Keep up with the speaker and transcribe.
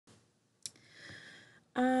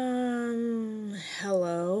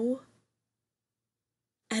Hello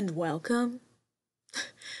and welcome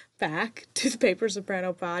back to the Paper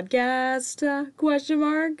Soprano podcast, question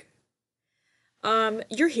mark.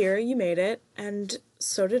 You're here, you made it, and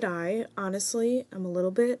so did I. Honestly, I'm a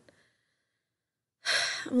little bit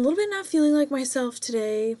not feeling like myself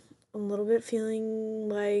today. I'm a little bit feeling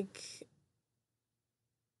like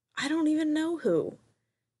I don't even know who.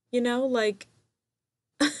 Like,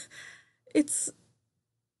 it's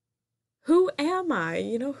who am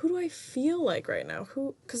I? Who do I feel like right now?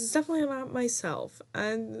 Because it's definitely not myself.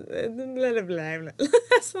 And blah, blah, blah, blah.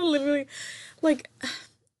 That's not literally like,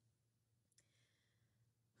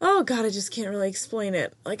 oh God, I just can't really explain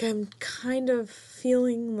it. Like, I'm kind of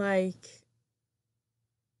feeling like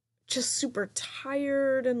just super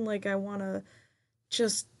tired and like I want to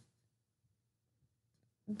just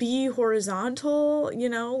be horizontal,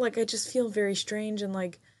 Like, I just feel very strange and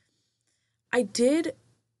like I did,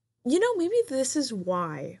 maybe this is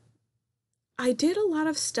why. I did a lot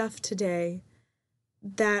of stuff today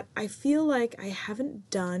that I feel like I haven't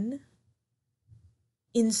done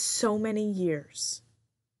in so many years.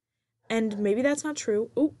 And maybe that's not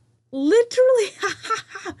true. Oh, literally,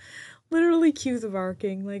 literally cue the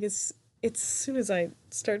barking. Like it's as soon as I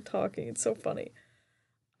start talking, it's so funny.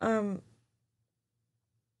 Um,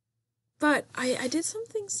 but I did some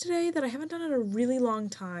things today that I haven't done in a really long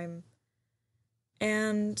time.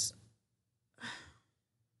 And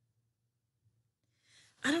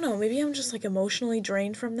I don't know, maybe I'm just like emotionally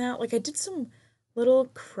drained from that. Like I did some little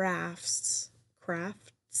crafts,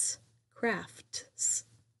 crafts.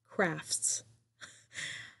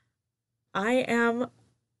 I am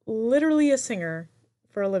literally a singer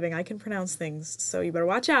for a living. I can pronounce things, so you better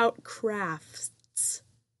watch out. Crafts.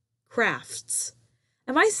 Crafts.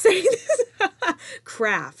 Am I saying this?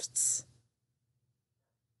 Crafts.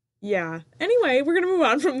 Yeah. Anyway, we're gonna move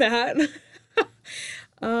on from that.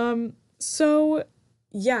 So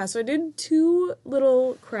yeah, so I did two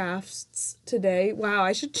little crafts today. Wow,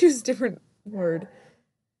 I should choose a different word.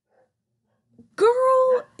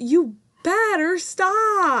 Girl, you better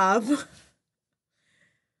stop.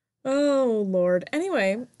 Oh Lord.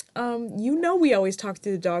 Anyway, we always talk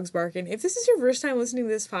through the dogs barking. If this is your first time listening to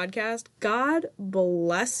this podcast, God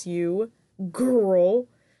bless you, girl.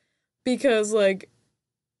 Because like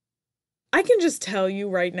I can just tell you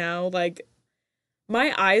right now, like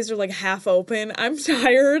my eyes are like half open. I'm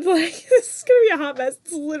tired. Like this is gonna be a hot mess.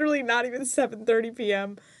 It's literally not even 7:30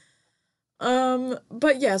 p.m.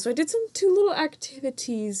 But yeah, so I did some two little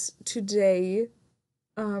activities today.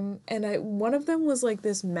 And I one of them was like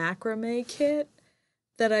this macrame kit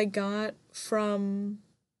that I got from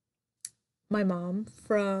my mom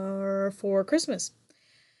for Christmas.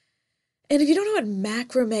 And if you don't know what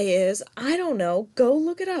macrame is, I don't know, go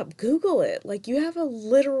look it up. Google it. Like you have a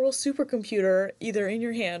literal supercomputer either in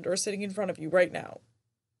your hand or sitting in front of you right now.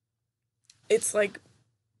 It's like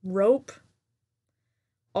rope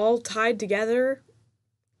all tied together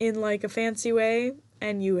in like a fancy way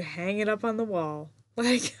and you hang it up on the wall.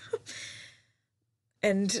 Like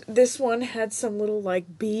and this one had some little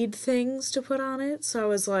like bead things to put on it. So I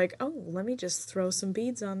was like, oh, let me just throw some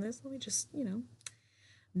beads on this. Let me just,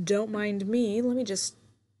 don't mind me. Let me just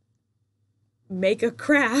make a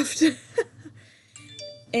craft.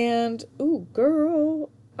 And, ooh, girl.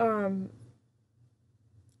 Um,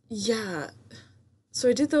 yeah. So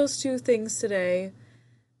I did those two things today.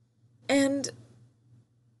 And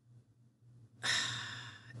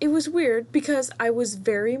it was weird because I was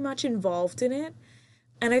very much involved in it.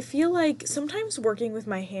 And I feel like sometimes working with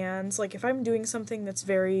my hands, like if I'm doing something that's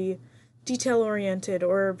very detail oriented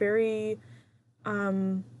or very,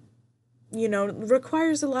 um,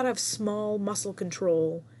 requires a lot of small muscle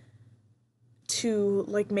control to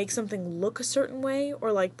like make something look a certain way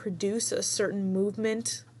or like produce a certain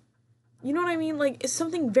movement. You know what I mean? Like it's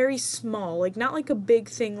something very small, like not like a big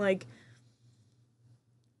thing like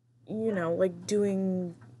like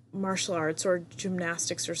doing martial arts or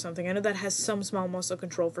gymnastics or something. I know that has some small muscle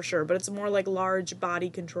control for sure, but it's more like large body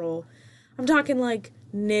control. I'm talking like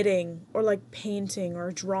knitting or like painting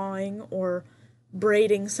or drawing or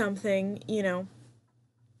braiding something.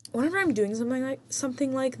 Whenever I'm doing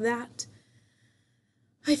something like that,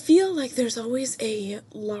 I feel like there's always a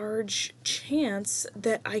large chance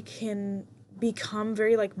that I can become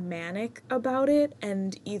very like manic about it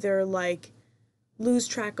and either like lose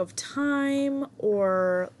track of time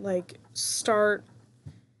or like start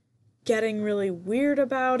getting really weird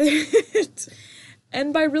about it.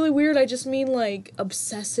 And by really weird, I just mean like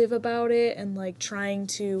obsessive about it and like trying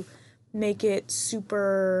to make it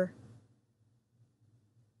super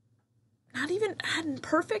not even, and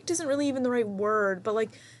perfect isn't really even the right word, but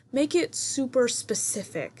like make it super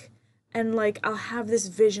specific. And like I'll have this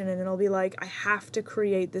vision and it'll be like I have to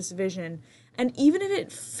create this vision. And even if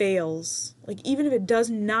it fails, like even if it does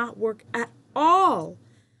not work at all,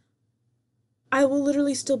 I will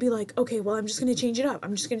literally still be like, okay, well, I'm just going to change it up.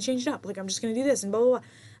 I'm just going to change it up. Like I'm just going to do this and blah blah blah.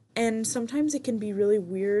 And sometimes it can be really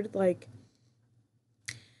weird, like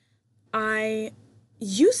I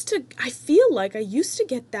I feel like I used to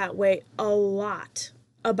get that way a lot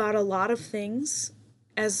about a lot of things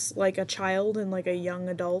as like a child and like a young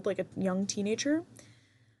adult, like a young teenager.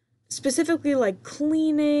 Specifically like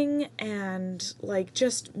cleaning and like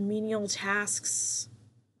just menial tasks,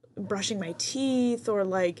 brushing my teeth or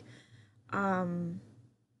like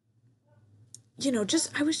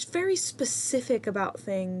just I was very specific about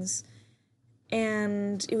things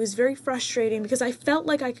and it was very frustrating because I felt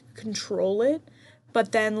like I could control it,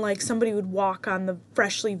 but then like somebody would walk on the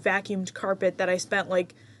freshly vacuumed carpet that I spent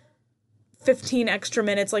like 15 extra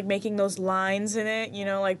minutes like making those lines in it,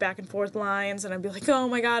 like back and forth lines, and I'd be like, "Oh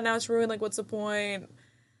my god, now it's ruined, like what's the point?"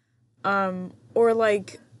 Or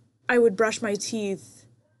like I would brush my teeth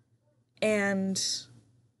and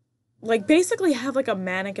like basically have like a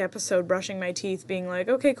manic episode brushing my teeth being like,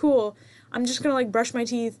 "Okay, cool. I'm just going to like brush my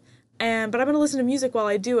teeth but I'm going to listen to music while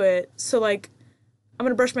I do it." So like I'm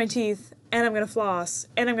going to brush my teeth and I'm going to floss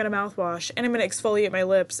and I'm going to mouthwash and I'm going to exfoliate my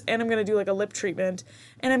lips and I'm going to do like a lip treatment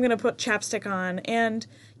and I'm going to put chapstick on and,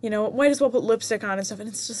 might as well put lipstick on and stuff. And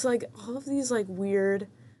it's just like all of these like weird,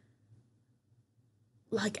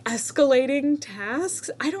 like escalating tasks.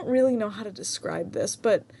 I don't really know how to describe this,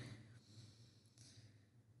 but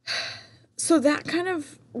so that kind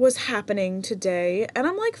of was happening today and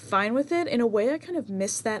I'm like fine with it. In a way, I kind of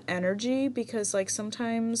miss that energy because like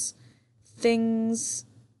sometimes things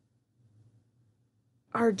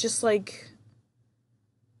are just like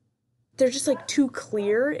they're just like too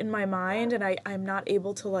clear in my mind and I'm not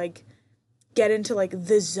able to like get into like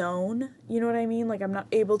the zone, you know what I mean? Like I'm not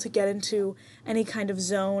able to get into any kind of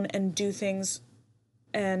zone and do things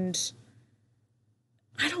and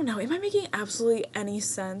I don't know, am I making absolutely any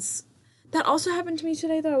sense? That also happened to me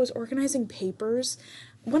today though. I was organizing papers.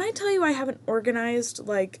 When I tell you I haven't organized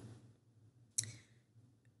like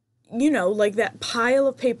like that pile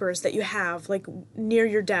of papers that you have like near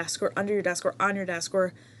your desk or under your desk or on your desk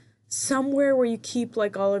or somewhere where you keep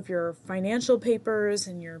like all of your financial papers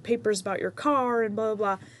and your papers about your car and blah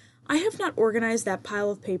blah blah. I have not organized that pile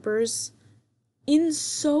of papers in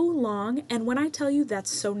so long, and when I tell you that's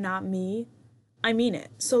so not me, I mean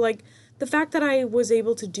it. So like the fact that I was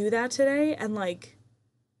able to do that today and like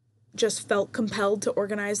just felt compelled to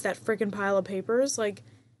organize that freaking pile of papers, like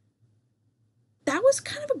that was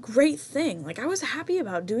kind of a great thing. Like I was happy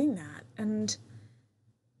about doing that. And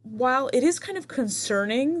while it is kind of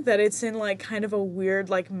concerning that it's in like kind of a weird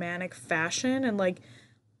like manic fashion and like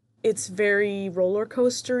it's very roller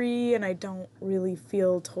coastery and I don't really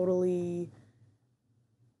feel totally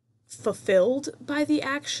fulfilled by the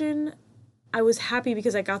action, I was happy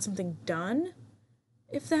because I got something done,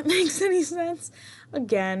 if that makes any sense.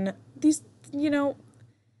 Again, these,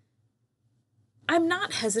 I'm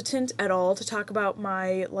not hesitant at all to talk about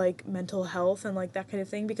my like mental health and like that kind of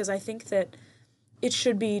thing because I think that it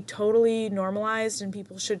should be totally normalized and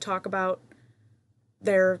people should talk about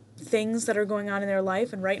their things that are going on in their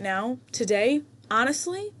life. And right now, today,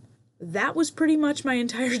 honestly, that was pretty much my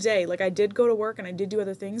entire day. Like I did go to work and I did do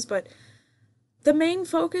other things, but the main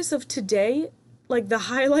focus of today, like the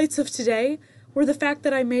highlights of today, were the fact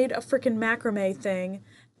that I made a freaking macrame thing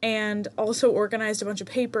and also organized a bunch of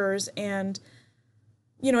papers and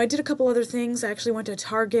I did a couple other things. I actually went to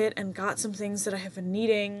Target and got some things that I have been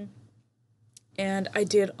needing. And I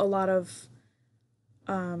did a lot of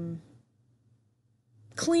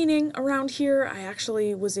cleaning around here. I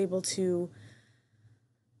actually was able to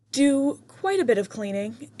do quite a bit of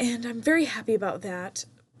cleaning, and I'm very happy about that.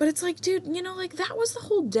 But it's like, dude, like that was the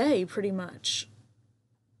whole day pretty much.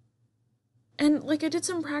 And like I did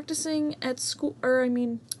some practicing at school, or I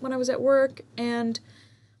mean, when I was at work, and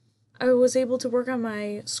I was able to work on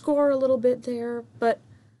my score a little bit there, but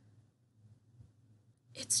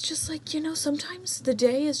it's just like, sometimes the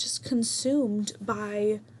day is just consumed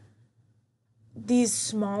by these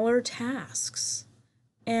smaller tasks.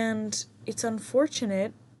 And it's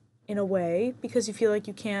unfortunate in a way because you feel like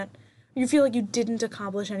you feel like you didn't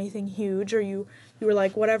accomplish anything huge, or you were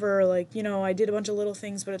like, whatever, like, I did a bunch of little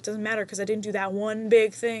things, but it doesn't matter because I didn't do that one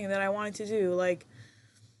big thing that I wanted to do. Like,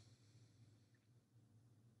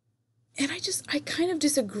 and I kind of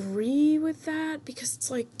disagree with that because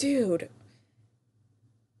it's like, dude,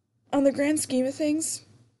 on the grand scheme of things,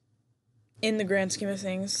 in the grand scheme of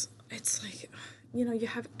things, it's like, you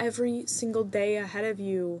have every single day ahead of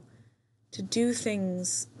you to do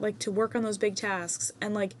things, like to work on those big tasks,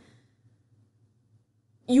 and like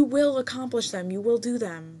you will accomplish them, you will do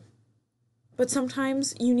them. But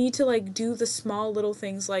sometimes you need to like do the small little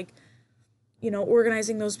things, like,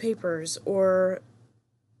 organizing those papers or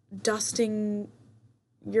dusting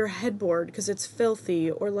your headboard because it's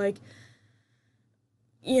filthy, or like,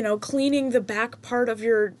 cleaning the back part of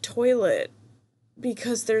your toilet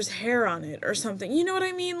because there's hair on it or something. You know what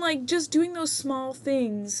I mean? Like, just doing those small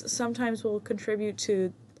things sometimes will contribute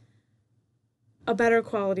to a better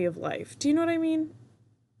quality of life. Do you know what I mean?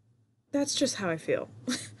 That's just how I feel.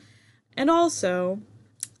 And also,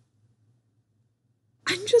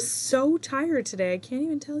 I'm just so tired today. I can't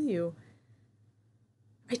even tell you.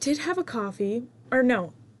 I did have a coffee. Or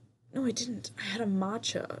no, I didn't. I had a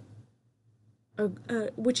matcha,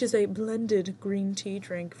 which is a blended green tea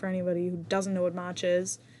drink for anybody who doesn't know what matcha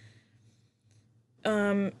is.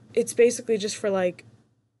 It's basically just for like,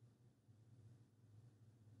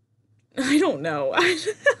 I don't know.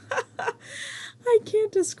 I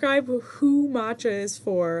can't describe who matcha is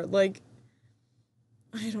for. Like,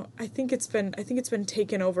 I think it's been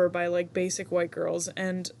taken over by like basic white girls,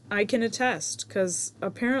 and I can attest, because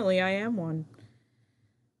apparently I am one.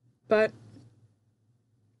 But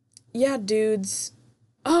yeah, dudes.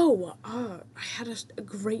 I had a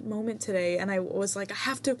great moment today, and I was like, I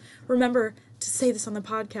have to remember to say this on the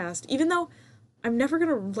podcast, even though I'm never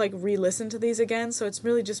gonna like re-listen to these again, so it's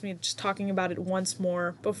really just me just talking about it once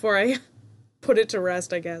more before I put it to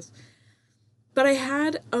rest, I guess. But I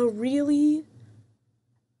had a really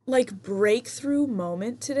like breakthrough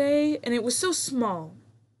moment today, and it was so small,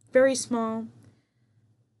 very small,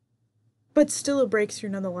 but still a breakthrough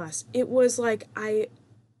nonetheless. It was like I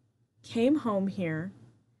came home here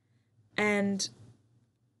and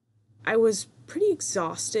I was pretty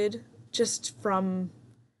exhausted just from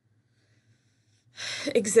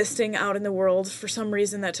existing out in the world. For some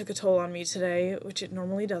reason that took a toll on me today, which it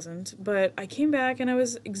normally doesn't. But I came back and I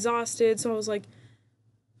was exhausted, so I was like,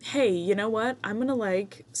 hey, you know what? I'm gonna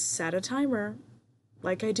like set a timer.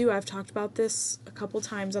 Like I do. I've talked about this a couple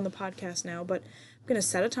times on the podcast now, but I'm gonna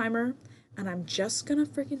set a timer and I'm just gonna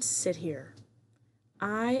freaking sit here.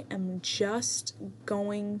 I am just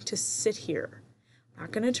going to sit here. I'm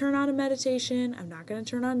not gonna turn on a meditation. I'm not gonna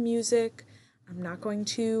turn on music. I'm not going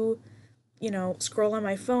to, scroll on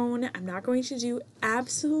my phone. I'm not going to do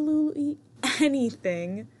absolutely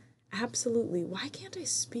anything. Absolutely. Why can't I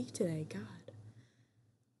speak today? God.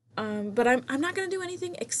 But I'm not going to do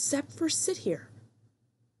anything except for sit here.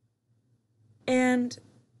 And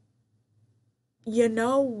you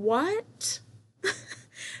know what?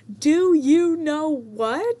 Do you know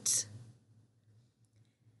what?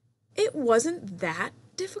 It wasn't that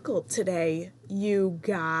difficult today, you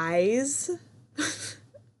guys.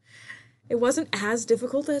 It wasn't as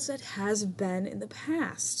difficult as it has been in the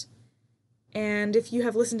past. And if you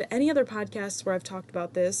have listened to any other podcasts where I've talked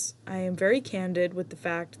about this, I am very candid with the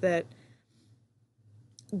fact that,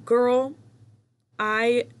 girl,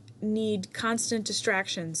 I need constant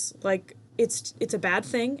distractions. Like, it's a bad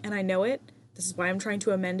thing, and I know it. This is why I'm trying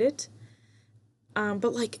to amend it.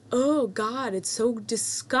 But like, oh God, it's so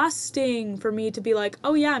disgusting for me to be like,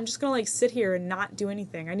 oh yeah, I'm just gonna like sit here and not do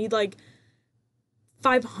anything. I need like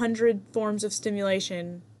 500 forms of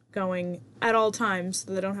stimulation going at all times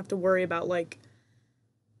so that I don't have to worry about like,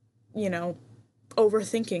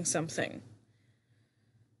 overthinking something.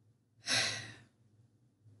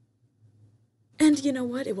 And you know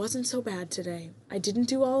what? It wasn't so bad today. I didn't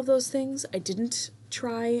do all of those things. I didn't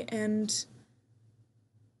try and,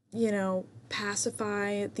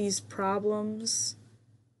 pacify these problems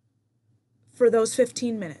for those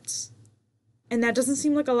 15 minutes. And that doesn't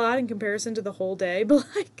seem like a lot in comparison to the whole day, but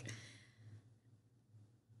like,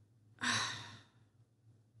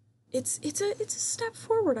 it's a step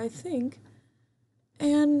forward, I think.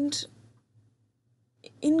 And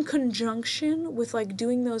in conjunction with like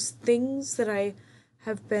doing those things that I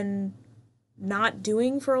have been not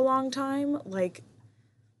doing for a long time, like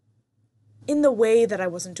in the way that I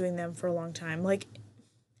wasn't doing them for a long time, like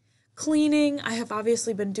cleaning I have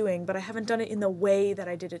obviously been doing, but I haven't done it in the way that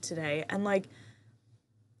I did it today. And like,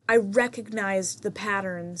 I recognized the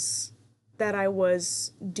patterns that I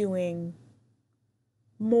was doing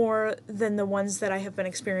more than the ones that I have been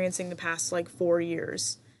experiencing the past like 4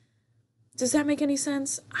 years. Does that make any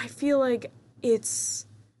sense? I feel like it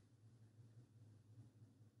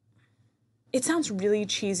sounds really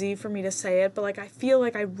cheesy for me to say it, but like I feel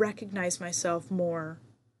like I recognize myself more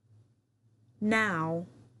now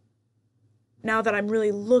that I'm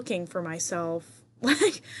really looking for myself.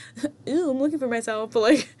 Like, ew, I'm looking for myself, but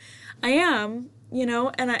like I am,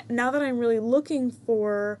 and now that I'm really looking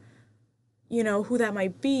for, who that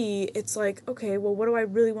might be, it's like, okay, well, what do I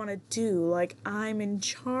really want to do? Like, I'm in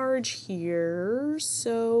charge here,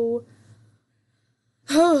 so,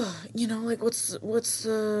 like, what's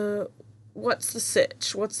the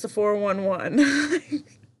sitch? What's the 411?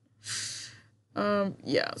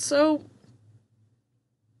 Yeah, so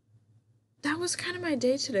that was kind of my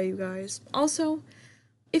day today, you guys. Also,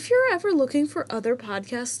 if you're ever looking for other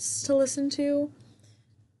podcasts to listen to,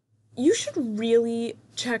 you should really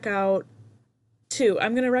check out two.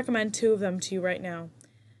 I'm going to recommend two of them to you right now.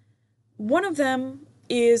 One of them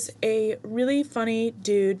is a really funny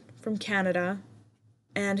dude from Canada,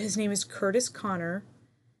 and his name is Kurtis Conner.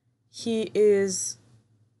 He is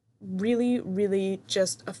really, really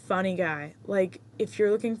just a funny guy. Like, if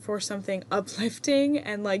you're looking for something uplifting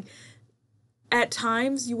and, like, at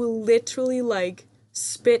times you will literally, like,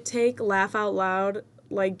 spit take, laugh out loud,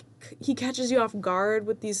 like, he catches you off guard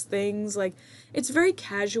with these things, like, it's very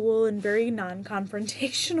casual and very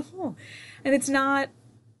non-confrontational, and it's not,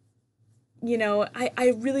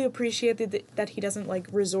 I really appreciate that he doesn't, like,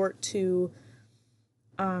 resort to,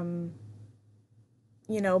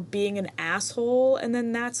 being an asshole, and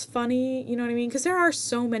then that's funny, you know what I mean? Because there are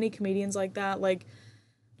so many comedians like that, like,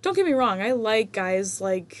 don't get me wrong, I like guys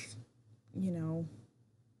like,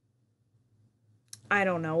 I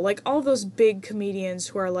don't know, like all those big comedians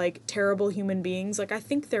who are like terrible human beings, like I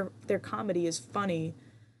think their comedy is funny.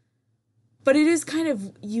 But it is kind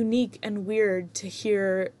of unique and weird to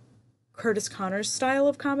hear Kurtis Conner's style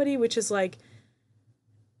of comedy, which is like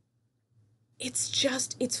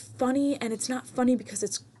it's funny, and it's not funny because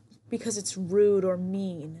it's rude or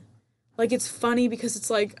mean. Like, it's funny because it's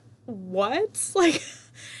like, what? Like,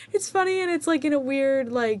 it's funny, and it's like in a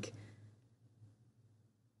weird, like,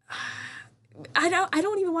 I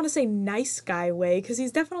don't even want to say nice guy way, because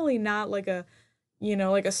he's definitely not like a,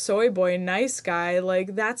 like a soy boy nice guy.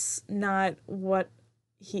 Like, that's not what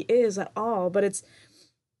he is at all. But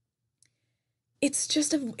it's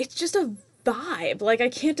just a vibe. Like, I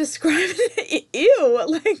can't describe it. Ew.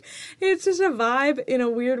 Like, it's just a vibe in a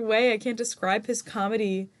weird way. I can't describe his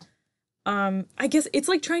comedy. I guess it's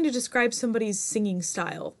like trying to describe somebody's singing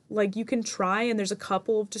style. Like, you can try, and there's a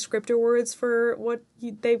couple of descriptor words for what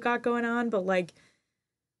they've got going on, but like,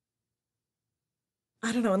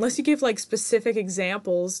 I don't know, unless you give like specific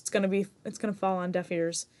examples, it's gonna fall on deaf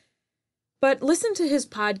ears. But listen to his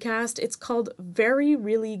podcast. It's called Very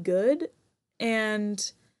Really Good,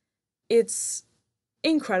 and it's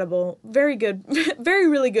incredible. Very good. Very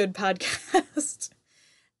really good podcast.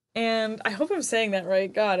 And I hope I'm saying that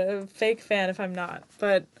right. God, a fake fan if I'm not.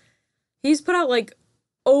 But he's put out like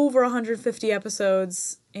over 150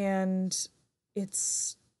 episodes, and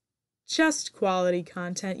it's just quality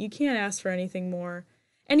content. You can't ask for anything more.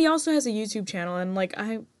 And he also has a YouTube channel, and like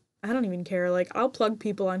I don't even care. Like, I'll plug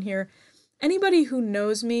people on here. Anybody who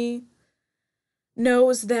knows me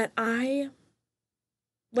knows that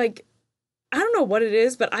like, I don't know what it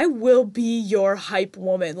is, but I will be your hype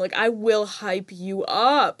woman. Like, I will hype you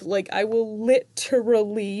up. Like, I will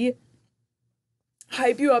literally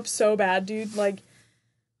hype you up so bad, dude. Like,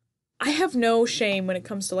 I have no shame when it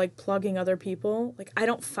comes to, like, plugging other people. Like, I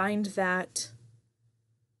don't find that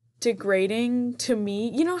degrading to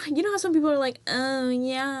me. You know how some people are like, oh,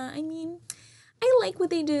 yeah, I mean, I like what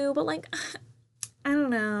they do, but, like, I don't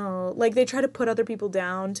know. Like, they try to put other people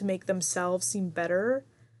down to make themselves seem better.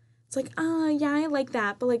 It's like, oh, yeah, I like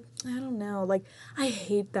that, but, like, I don't know. Like, I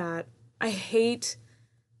hate that. I hate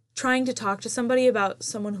trying to talk to somebody about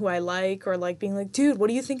someone who I like, or, like, being like, dude, what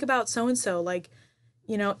do you think about so-and-so? Like,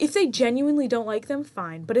 if they genuinely don't like them,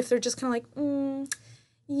 fine. But if they're just kind of like,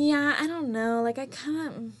 yeah, I don't know. Like, I kind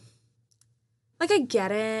of, like, I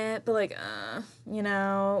get it, but, like,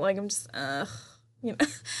 like, I'm just, I'm like,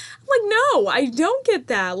 no, I don't get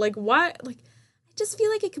that. Like, why? Like, I just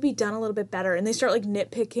feel like it could be done a little bit better. And they start, like,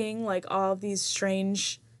 nitpicking, like, all of these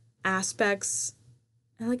strange aspects.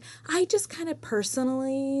 And, like, I just kind of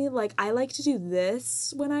personally, like, I like to do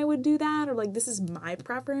this when I would do that, or, like, this is my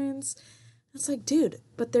preference. It's like, dude,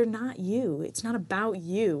 but they're not you. It's not about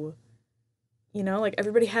you. Like,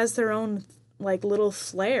 everybody has their own, like, little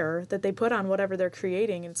flair that they put on whatever they're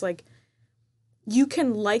creating. And it's like, you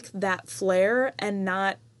can like that flair and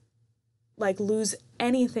not, like, lose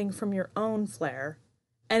anything from your own flair.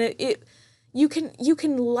 And you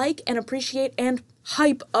can like and appreciate and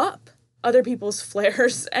hype up other people's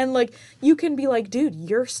flares, and, like, you can be like, dude,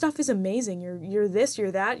 your stuff is amazing. You're this,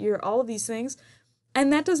 you're that, you're all of these things.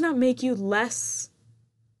 And that does not make you less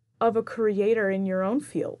of a creator in your own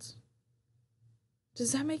field.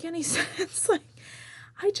 Does that make any sense? Like,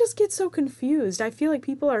 I just get so confused. I feel like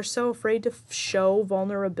people are so afraid to show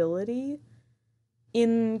vulnerability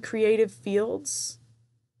in creative fields.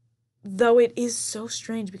 Though it is so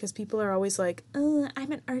strange because people are always like,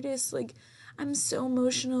 I'm an artist. Like, I'm so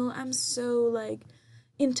emotional. I'm so, like,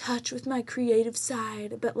 in touch with my creative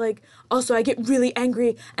side. But, like, also I get really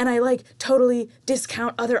angry and I, like, totally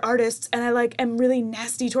discount other artists and I, like, am really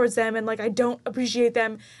nasty towards them and, like, I don't appreciate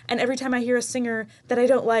them. And every time I hear a singer that I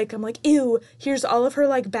don't like, I'm like, ew, here's all of her,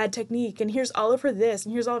 like, bad technique and here's all of her this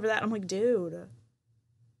and here's all of her that. I'm like, dude,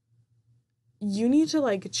 you need to,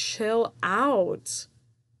 like, chill out.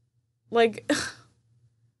 Like,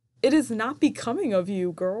 it is not becoming of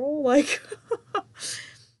you, girl. Like,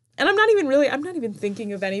 and I'm not even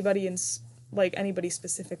thinking of anybody like, anybody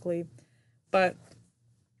specifically, but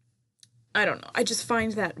I don't know. I just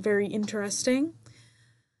find that very interesting.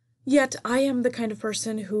 Yet, I am the kind of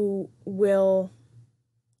person who will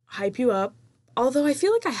hype you up. Although I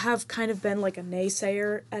feel like I have kind of been like a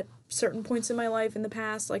naysayer at certain points in my life in the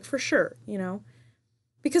past, like, for sure, you know?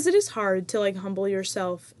 Because it is hard to, like, humble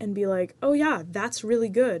yourself and be like, oh yeah, that's really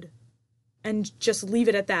good. And just leave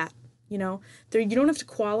it at that, you know? You don't have to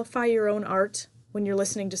qualify your own art when you're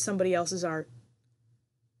listening to somebody else's art.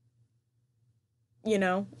 You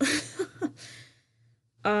know?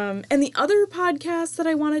 And the other podcast that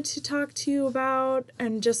I wanted to talk to you about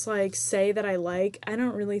and just, like, say that I like, I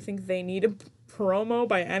don't really think they need a promo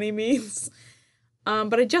by any means.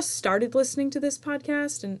 But I just started listening to this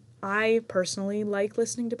podcast, and I personally like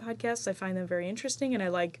listening to podcasts. I find them very interesting, and I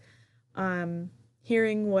like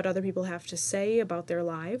hearing what other people have to say about their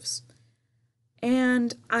lives.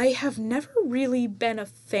 And I have never really been a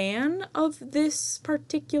fan of this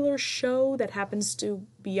particular show that happens to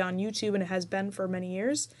be on YouTube, and it has been for many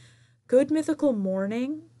years. Good Mythical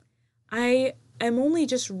Morning. I am only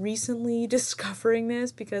just recently discovering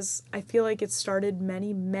this because I feel like it started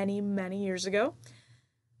many, many, many years ago.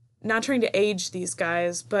 Not trying to age these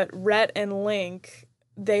guys, but Rhett and Link,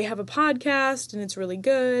 they have a podcast and it's really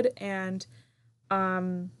good. And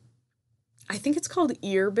I think it's called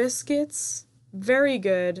Ear Biscuits. Very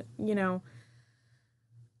good, you know.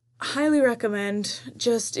 Highly recommend,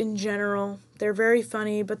 just in general. They're very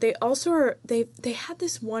funny, but they also are, they had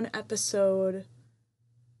this one episode,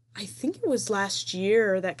 I think it was last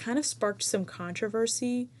year, that kind of sparked some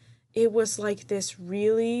controversy. It was like this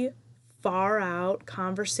really far out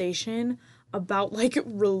conversation about, like,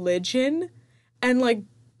 religion and, like,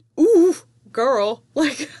 ooh, girl,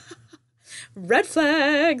 like, red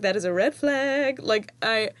flag, that is a red flag. Like,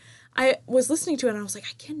 I was listening to it and I was like,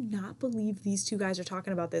 I cannot believe these two guys are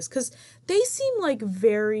talking about this, because they seem like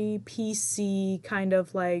very PC, kind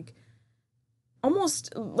of like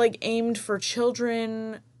almost like aimed for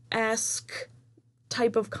children-esque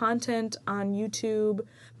type of content on YouTube,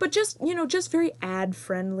 but just, you know, just very ad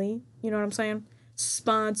friendly, you know what I'm saying?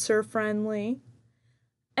 Sponsor friendly.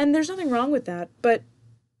 And there's nothing wrong with that, but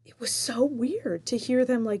it was so weird to hear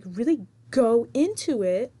them, like, really go into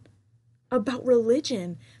it about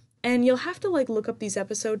religion. And you'll have to, like, look up these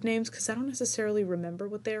episode names because I don't necessarily remember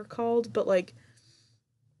what they're called, but, like,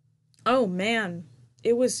 oh man,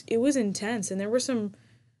 it was intense, and there were some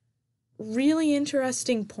really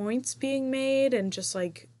interesting points being made, and just,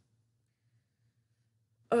 like,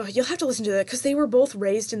 you'll have to listen to that because they were both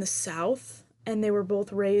raised in the South, and they were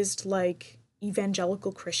both raised, like,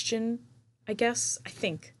 evangelical Christian, I guess, I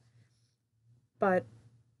think. But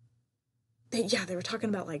they were talking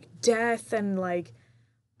about, like, death and, like,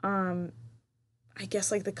 I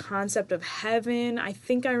guess, like, the concept of heaven. I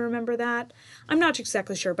think I remember that. I'm not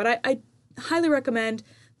exactly sure, but I highly recommend.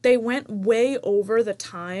 They went way over the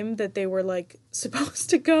time that they were, like, supposed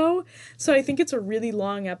to go, so I think it's a really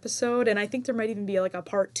long episode, and I think there might even be, like, a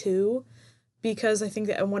part 2, because I think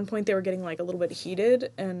that at one point they were getting, like, a little bit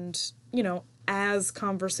heated, and, you know, as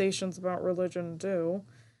conversations about religion do.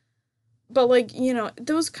 But, like, you know,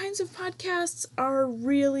 those kinds of podcasts are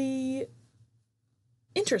really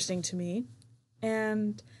interesting to me,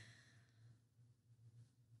 and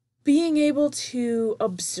being able to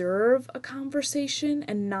observe a conversation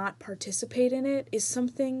and not participate in it is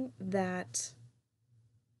something that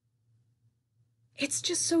it's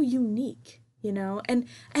just so unique, you know, and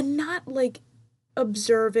not, like,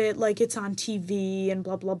 observe it like it's on TV and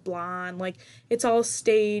blah blah blah, and, like, it's all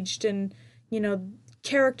staged, and, you know,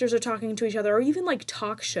 characters are talking to each other, or even, like,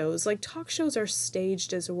 talk shows. Like, talk shows are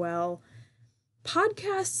staged as well.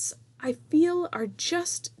 Podcasts, I feel, are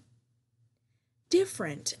just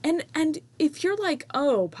different. And if you're like,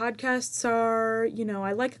 oh, podcasts are, you know,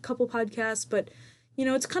 I like a couple podcasts, but, you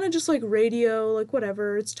know, it's kind of just like radio, like,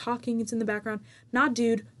 whatever, it's talking, it's in the background. Nah,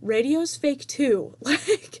 dude, radio's fake too.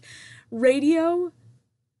 Like, radio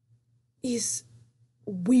is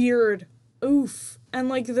weird. Oof. And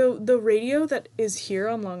like the radio that is here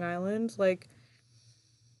on Long Island, like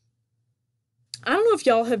I don't know if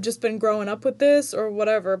y'all have just been growing up with this or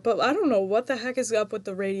whatever, but I don't know what the heck is up with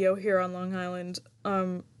the radio here on Long Island.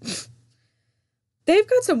 They've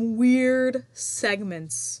got some weird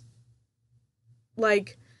segments.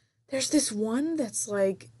 Like there's this one that's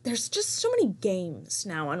like there's just so many games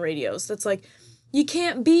now on radios that's like you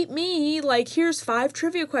can't beat me. Like here's 5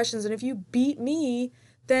 trivia questions and if you beat me,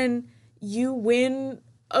 then you win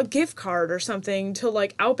a gift card or something to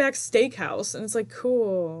like Outback Steakhouse, and it's like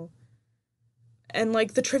cool. And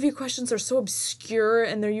like the trivia questions are so obscure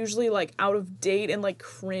and they're usually like out of date and like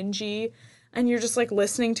cringy, and you're just like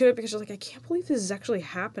listening to it because you're like I can't believe this is actually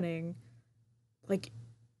happening like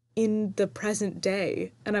in the present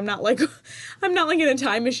day, and I'm not like I'm not like in a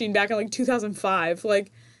time machine back in like 2005.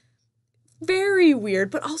 Like very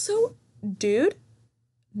weird, but also dude,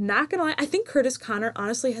 not gonna lie, I think Kurtis Conner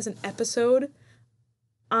honestly has an episode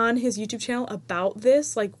on his YouTube channel about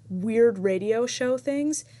this, like weird radio show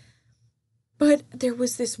things. But there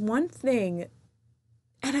was this one thing,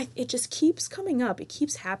 and it just keeps coming up. It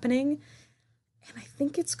keeps happening. And I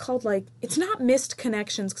think it's called like, it's not missed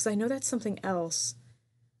connections, because I know that's something else.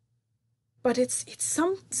 But it's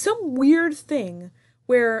some weird thing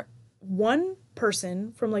where one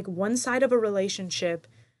person from like one side of a relationship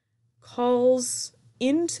calls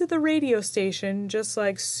into the radio station just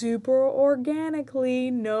like super organically,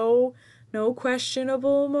 no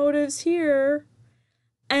questionable motives here,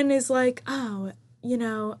 and is like, oh,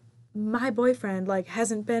 my boyfriend like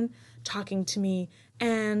hasn't been talking to me,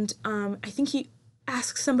 and I think he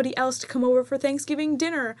asked somebody else to come over for Thanksgiving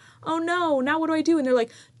dinner. Oh no, now what do I do? And they're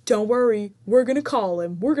like, don't worry, we're gonna call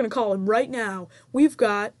him right now. We've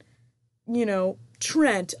got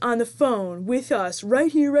Trent on the phone with us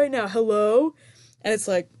right here right now. Hello? And it's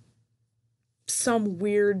like some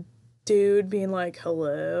weird dude being like,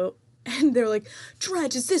 hello? And they're like,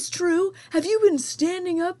 Trent, is this true? Have you been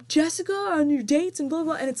standing up Jessica on your dates and blah,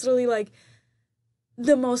 blah, blah? And it's really like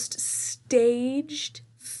the most staged,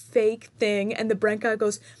 fake thing. And the Brent guy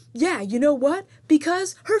goes, yeah, you know what?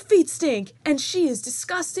 Because her feet stink and she is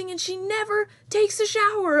disgusting and she never takes a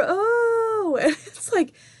shower. Oh, and it's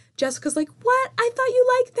like, Jessica's like, what? I thought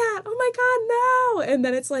you liked that. Oh my God, no. And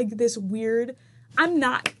then it's like this weird, I am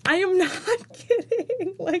not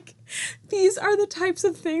kidding. Like, these are the types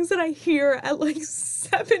of things that I hear at like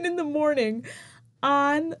 7 a.m.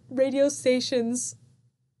 on radio stations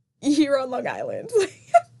here on Long Island. Like,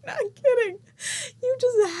 I'm not kidding. You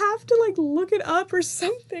just have to like look it up or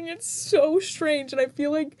something. It's so strange. And I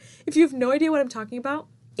feel like if you have no idea what I'm talking about,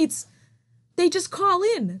 they just call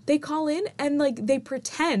in. They call in and like they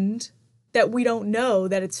pretend that we don't know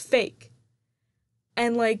that it's fake.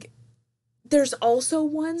 And like there's also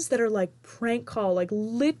ones that are like prank call, like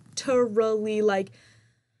literally like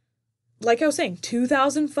I was saying,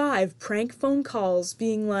 2005 prank phone calls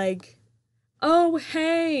being like, oh,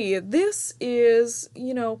 hey, this is,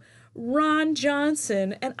 Ron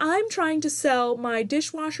Johnson, and I'm trying to sell my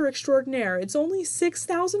dishwasher extraordinaire. It's only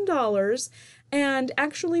 $6,000, and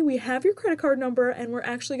actually we have your credit card number, and we're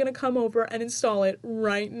actually going to come over and install it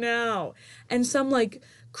right now. And some, like,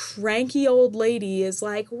 cranky old lady is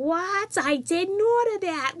like, what? I didn't order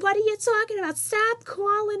that. What are you talking about? Stop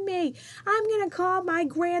calling me. I'm going to call my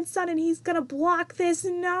grandson, and he's going to block this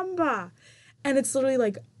number. And it's literally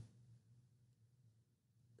like,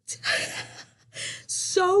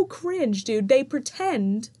 so cringe, dude. They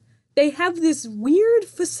pretend, they have this weird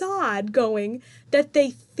facade going that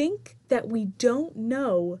they think that we don't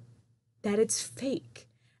know that it's fake.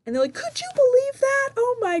 And they're like, could you believe that?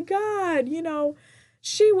 Oh my God,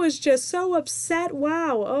 she was just so upset.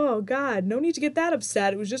 Wow. Oh God, no need to get that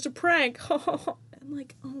upset. It was just a prank. I'm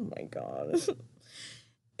like, oh my God.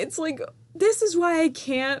 It's like, this is why I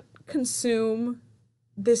can't consume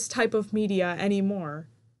this type of media anymore.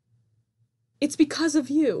 It's because of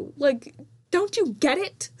you. Like, don't you get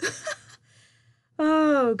it?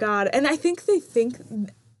 Oh, God. And I think they think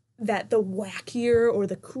that the wackier or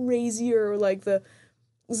the crazier or, like, the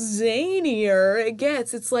zanier it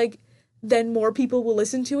gets, it's like, then more people will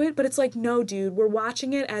listen to it. But it's like, no, dude, we're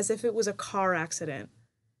watching it as if it was a car accident.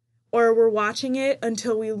 Or we're watching it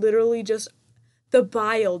until we literally just, the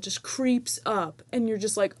bile just creeps up. And you're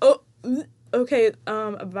just like, oh, okay,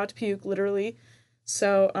 I'm about to puke, literally.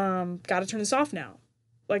 So, gotta turn this off now.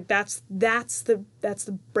 Like, that's the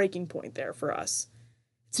breaking point there for us.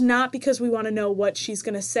 It's not because we want to know what she's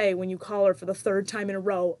gonna say when you call her for the 3rd time in a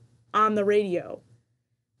row on the radio.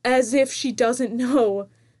 As if she doesn't know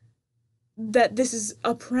that this is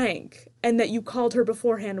a prank and that you called her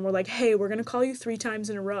beforehand and were like, hey, we're gonna call you 3 times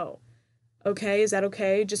in a row. Okay, is that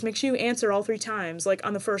okay? Just make sure you answer all 3 times, like,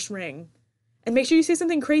 on the first ring. And make sure you say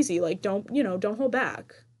something crazy, like, don't hold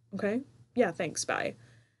back. Okay? Yeah, thanks, bye.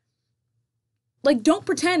 Like, don't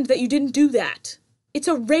pretend that you didn't do that. It's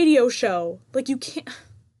a radio show. Like, you can't...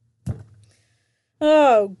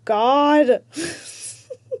 Oh, God.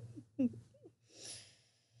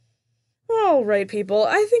 All right, people.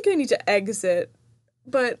 I think I need to exit.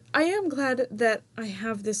 But I am glad that I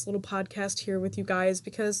have this little podcast here with you guys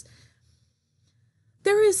because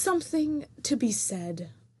there is something to be said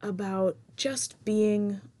about just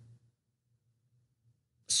being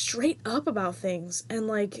straight up about things and,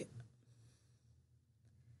 like,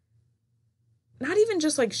 not even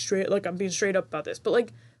just like straight, like I'm being straight up about this, but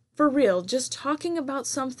like for real, just talking about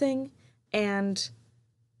something and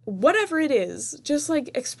whatever it is, just like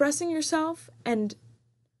expressing yourself and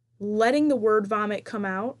letting the word vomit come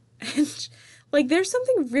out. And like there's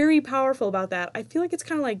something very powerful about that. I feel like it's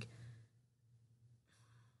kind of like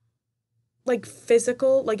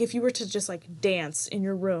physical, like if you were to just like dance in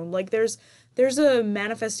your room, like there's a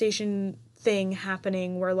manifestation thing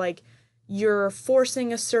happening where like you're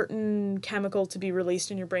forcing a certain chemical to be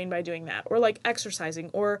released in your brain by doing that, or like exercising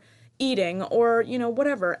or eating or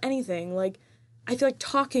whatever, anything. Like I feel like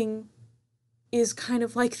talking is kind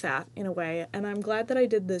of like that in a way, and I'm glad that I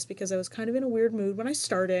did this because I was kind of in a weird mood when I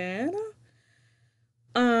started.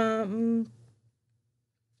 um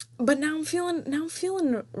but now I'm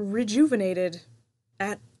feeling rejuvenated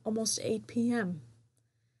at almost 8 p.m.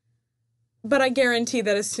 But I guarantee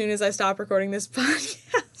that as soon as I stop recording this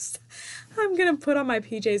podcast, I'm gonna put on my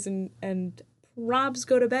PJs and probs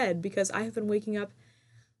go to bed because I have been waking up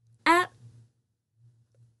at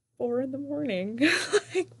 4 in the morning,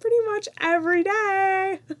 like pretty much every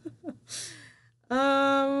day.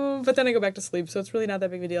 But then I go back to sleep, so it's really not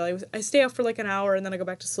that big of a deal. I stay up for like an hour and then I go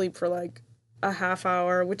back to sleep for like a half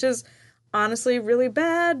hour, which is honestly really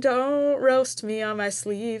bad. Don't roast me on my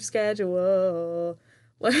sleep schedule.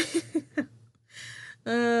 Like,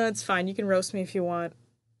 it's fine. You can roast me if you want.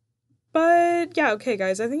 But yeah, okay,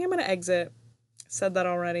 guys, I think I'm gonna exit. Said that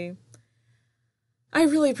already. I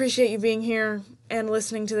really appreciate you being here and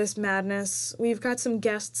listening to this madness. We've got some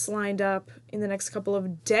guests lined up in the next couple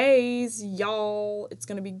of days, y'all. It's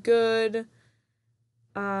gonna be good.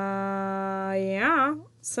 Yeah.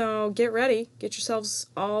 So get ready. Get yourselves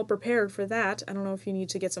all prepared for that. I don't know if you need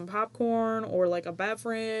to get some popcorn or like a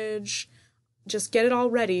beverage. Just get it all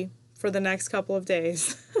ready for the next couple of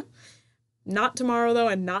days. Not tomorrow, though,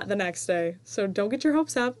 and not the next day. So don't get your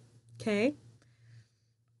hopes up, okay?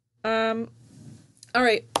 All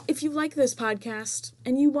right. If you like this podcast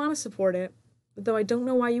and you want to support it, though I don't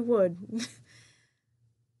know why you would,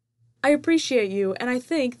 I appreciate you, and I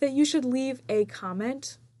think that you should leave a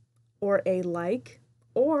comment or a like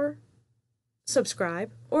or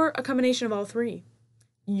subscribe or a combination of all 3.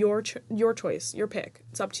 Your choice, your pick.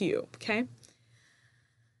 It's up to you, okay?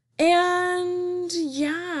 And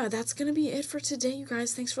yeah, that's gonna be it for today, you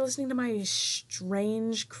guys. Thanks for listening to my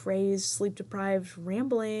strange, crazed, sleep-deprived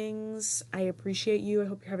ramblings. I appreciate you. I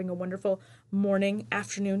hope you're having a wonderful morning,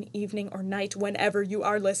 afternoon, evening, or night whenever you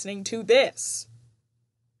are listening to this.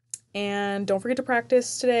 And don't forget to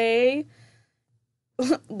practice today.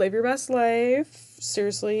 Live your best life.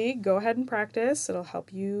 Seriously, go ahead and practice. It'll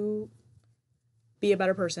help you be a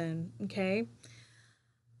better person, okay?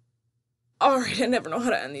 All right, I never know how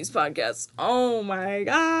to end these podcasts. Oh my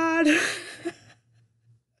God.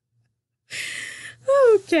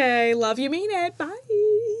 Okay, love you, mean it. Bye.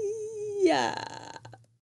 Yeah.